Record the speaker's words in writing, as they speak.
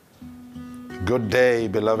Good day,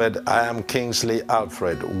 beloved. I am Kingsley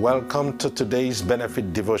Alfred. Welcome to today's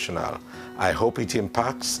Benefit Devotional. I hope it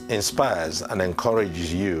impacts, inspires, and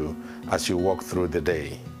encourages you as you walk through the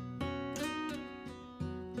day.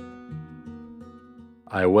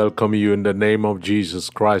 I welcome you in the name of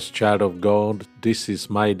Jesus Christ, child of God. This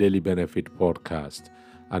is my Daily Benefit podcast,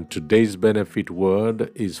 and today's benefit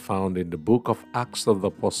word is found in the book of Acts of the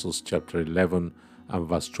Apostles, chapter 11 and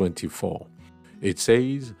verse 24. It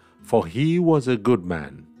says, "For he was a good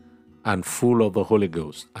man, and full of the Holy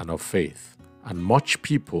Ghost and of faith, and much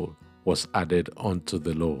people was added unto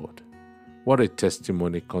the Lord." What a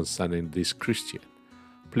testimony concerning this Christian.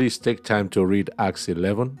 Please take time to read Acts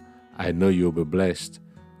 11. I know you'll be blessed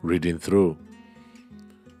reading through.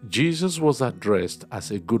 Jesus was addressed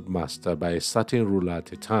as a good master by a certain ruler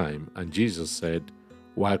at a time, and Jesus said,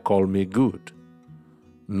 "Why call me good?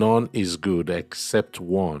 None is good except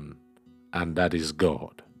one, and that is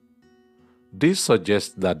God." This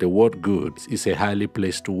suggests that the word good is a highly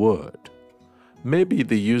placed word. Maybe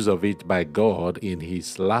the use of it by God in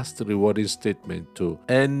his last rewarding statement to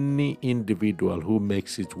any individual who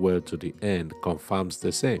makes it well to the end confirms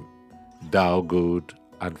the same. Thou good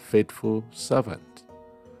and faithful servant.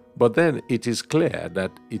 But then it is clear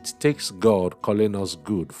that it takes God calling us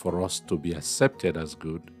good for us to be accepted as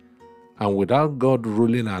good, and without God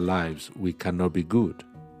ruling our lives, we cannot be good.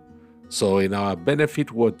 So in our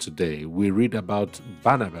benefit word today, we read about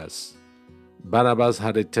Barnabas. Barnabas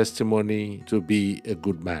had a testimony to be a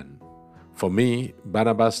good man. For me,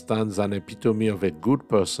 Barnabas stands an epitome of a good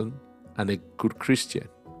person and a good Christian.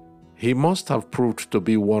 He must have proved to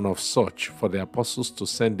be one of such for the apostles to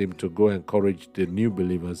send him to go encourage the new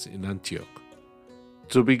believers in Antioch.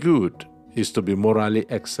 To be good is to be morally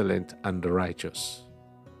excellent and righteous.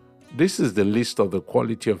 This is the list of the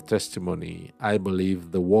quality of testimony I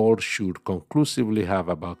believe the world should conclusively have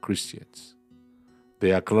about Christians.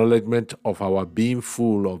 The acknowledgement of our being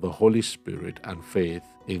full of the Holy Spirit and faith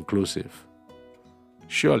inclusive.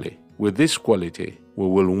 Surely, with this quality, we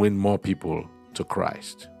will win more people to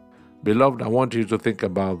Christ. Beloved, I want you to think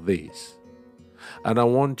about this. And I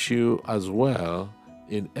want you as well,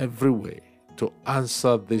 in every way, to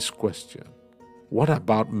answer this question. What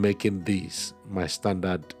about making this my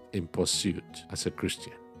standard in pursuit as a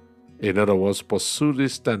Christian? In other words, pursue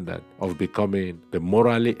this standard of becoming the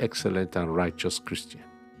morally excellent and righteous Christian,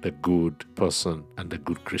 the good person and the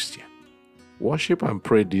good Christian. Worship and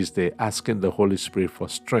pray this day, asking the Holy Spirit for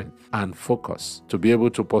strength and focus to be able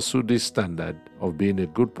to pursue this standard of being a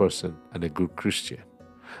good person and a good Christian.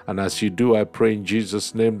 And as you do, I pray in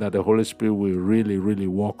Jesus' name that the Holy Spirit will really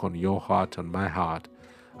work on your heart and my heart.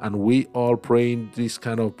 And we all praying this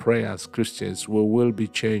kind of prayer as Christians, we will be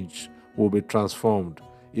changed, will be transformed,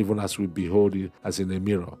 even as we behold it as in a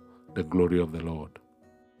mirror, the glory of the Lord.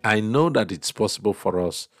 I know that it's possible for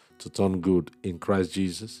us to turn good in Christ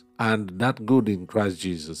Jesus, and that good in Christ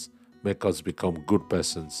Jesus make us become good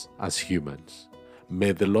persons as humans.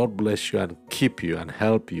 May the Lord bless you and keep you and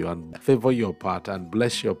help you and favor your path and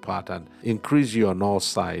bless your path and increase you on all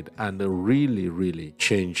sides and really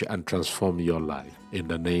change and transform your life in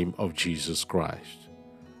the name of Jesus Christ.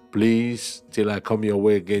 Please, till I come your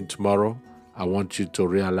way again tomorrow, I want you to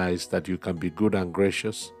realize that you can be good and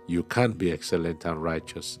gracious, you can be excellent and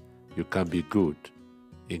righteous, you can be good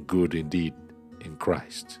indeed in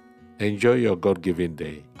Christ. Enjoy your God-given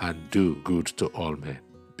day and do good to all men.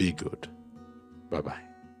 Be good. Bye-bye.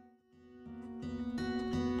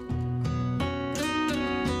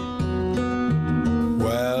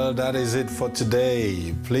 Well, that is it for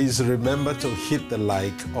today. Please remember to hit the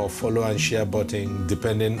like or follow and share button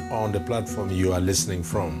depending on the platform you are listening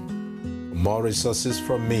from. For more resources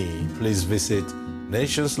from me, please visit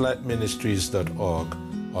nationslightministries.org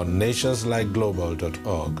or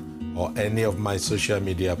nationslightglobal.org or any of my social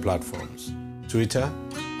media platforms. Twitter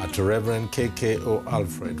at Reverend KKO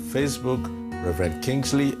Alfred, Facebook Reverend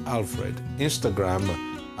Kingsley Alfred, Instagram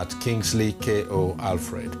at Kingsley KO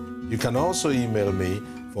Alfred. You can also email me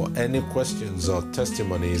for any questions or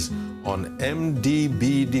testimonies on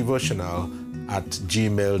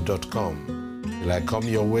mdbdevotional@gmail.com. Till I come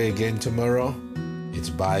your way again tomorrow,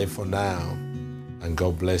 it's bye for now, and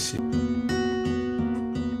God bless you.